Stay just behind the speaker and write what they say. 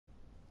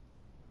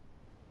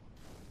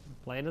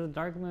Blade of the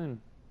Dark Moon.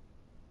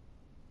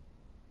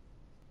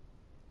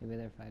 Maybe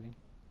they're fighting.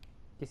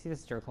 Do you see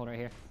this jerk hole right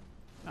here?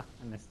 Oh,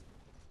 I missed.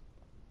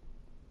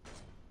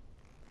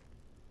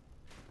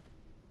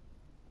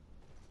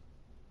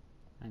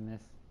 I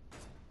missed.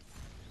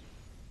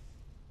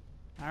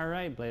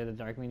 Alright, Blade of the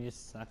Dark Moon, you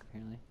just suck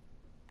apparently.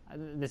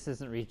 This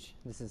isn't reach.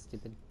 This is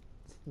stupid.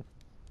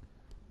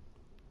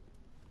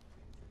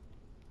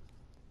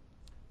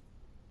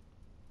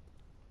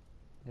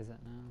 Is it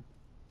now?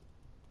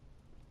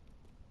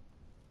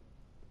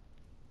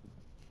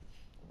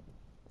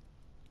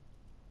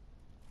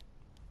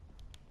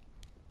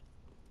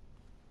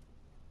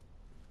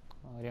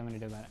 Well, what do you want me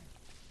to do about it?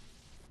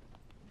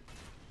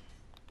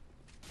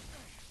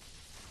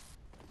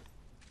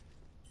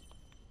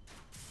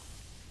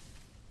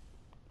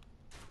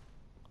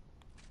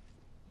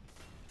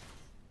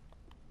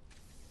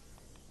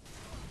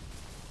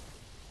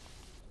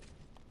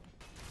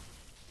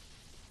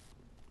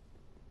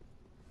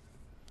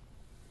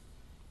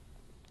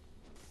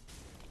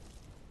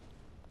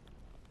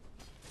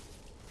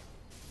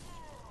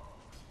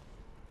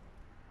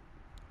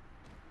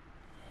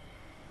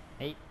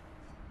 Mate.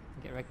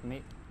 Get wrecked,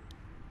 mate.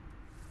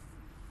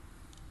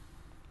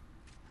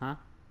 Huh?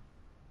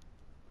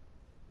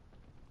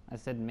 I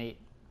said mate.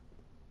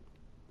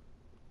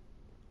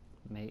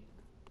 Mate.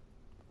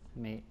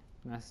 Mate.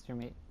 Master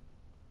mate.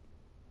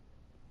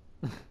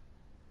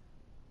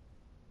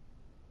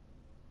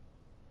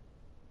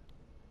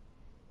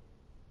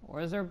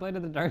 Where's our Blade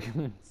of the Dark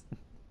Moons?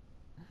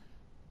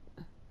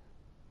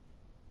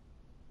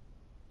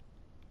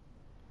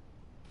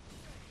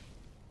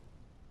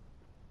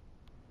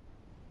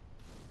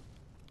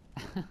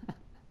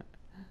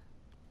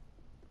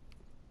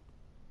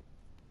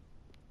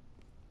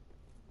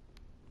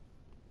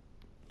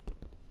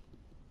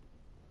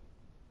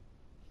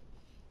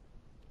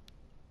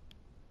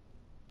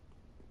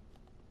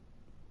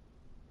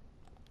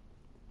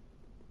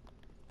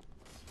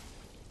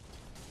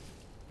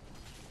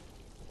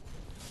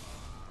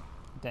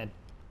 Dead.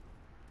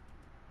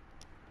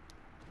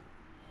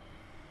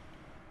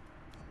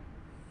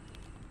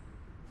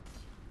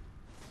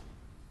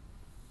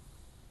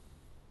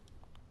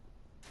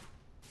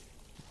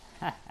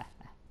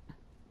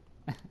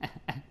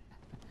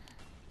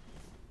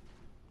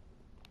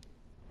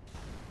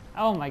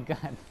 Oh my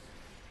god.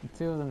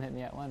 Two of them hit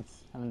me at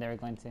once. I mean, they were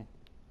going to.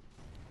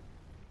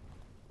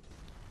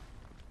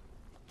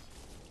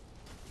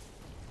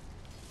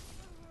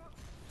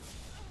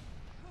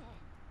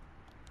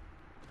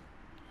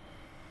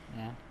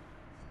 Yeah.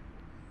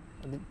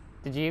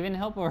 Did you even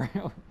help or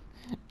are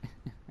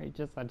you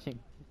just watching?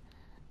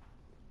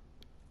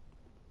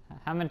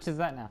 How much is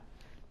that now?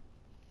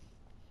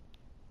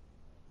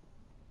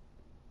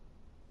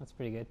 That's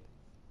pretty good.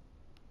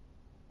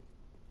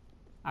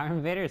 Our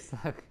invaders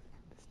suck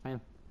this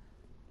time.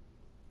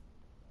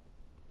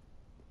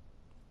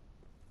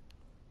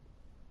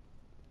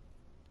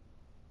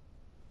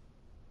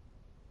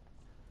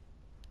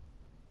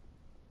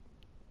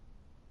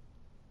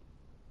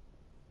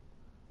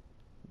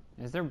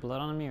 Is there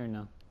blood on me or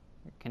no?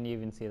 Can you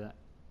even see that?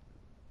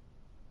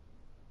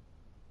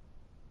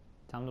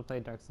 Time to play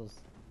Dark Souls.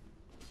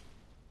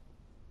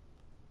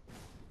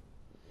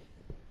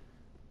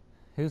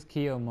 Who's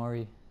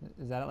Kiyomori?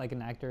 Is that like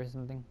an actor or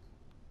something?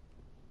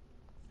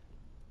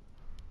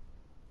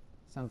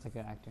 Sounds like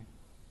an actor.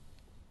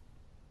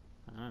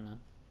 I don't know.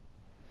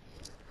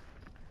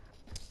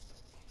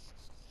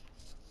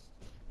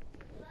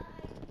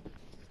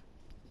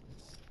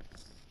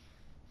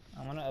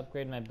 I want to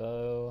upgrade my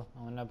bow.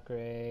 I want to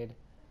upgrade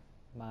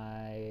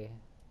my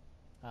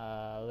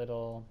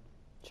little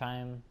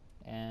chime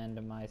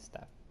and my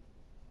staff.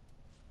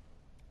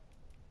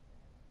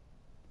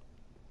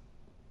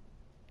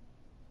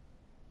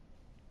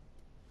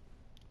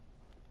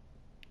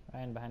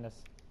 Ryan behind us.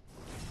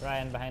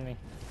 Ryan behind me.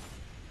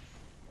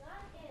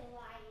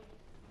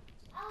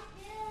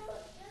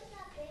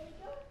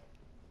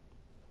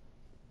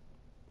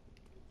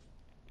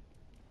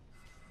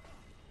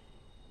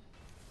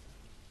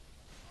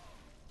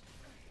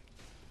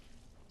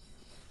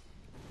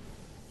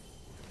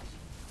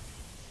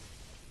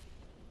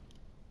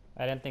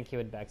 I didn't think he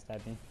would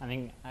backstab me. I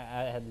mean,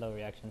 I had low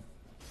reaction.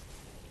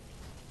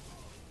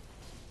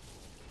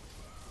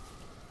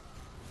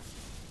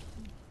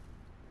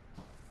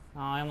 Oh,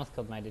 I almost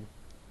killed my dude.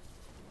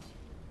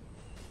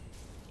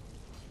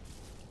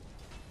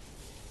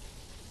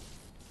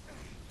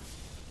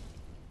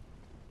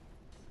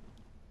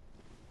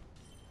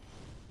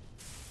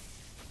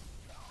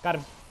 Got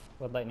him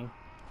with lightning.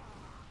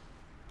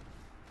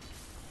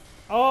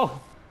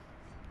 Oh!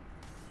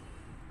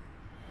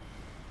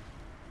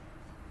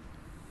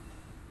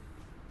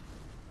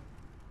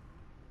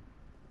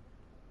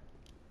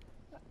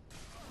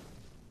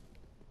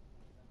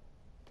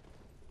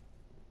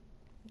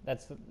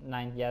 That's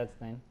 9. Yeah,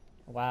 that's 9.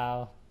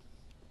 Wow.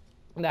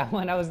 That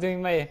one I was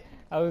doing the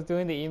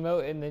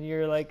emote and then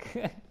you're like,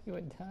 you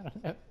went down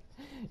on him.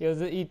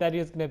 He thought he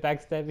was gonna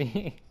backstab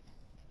me.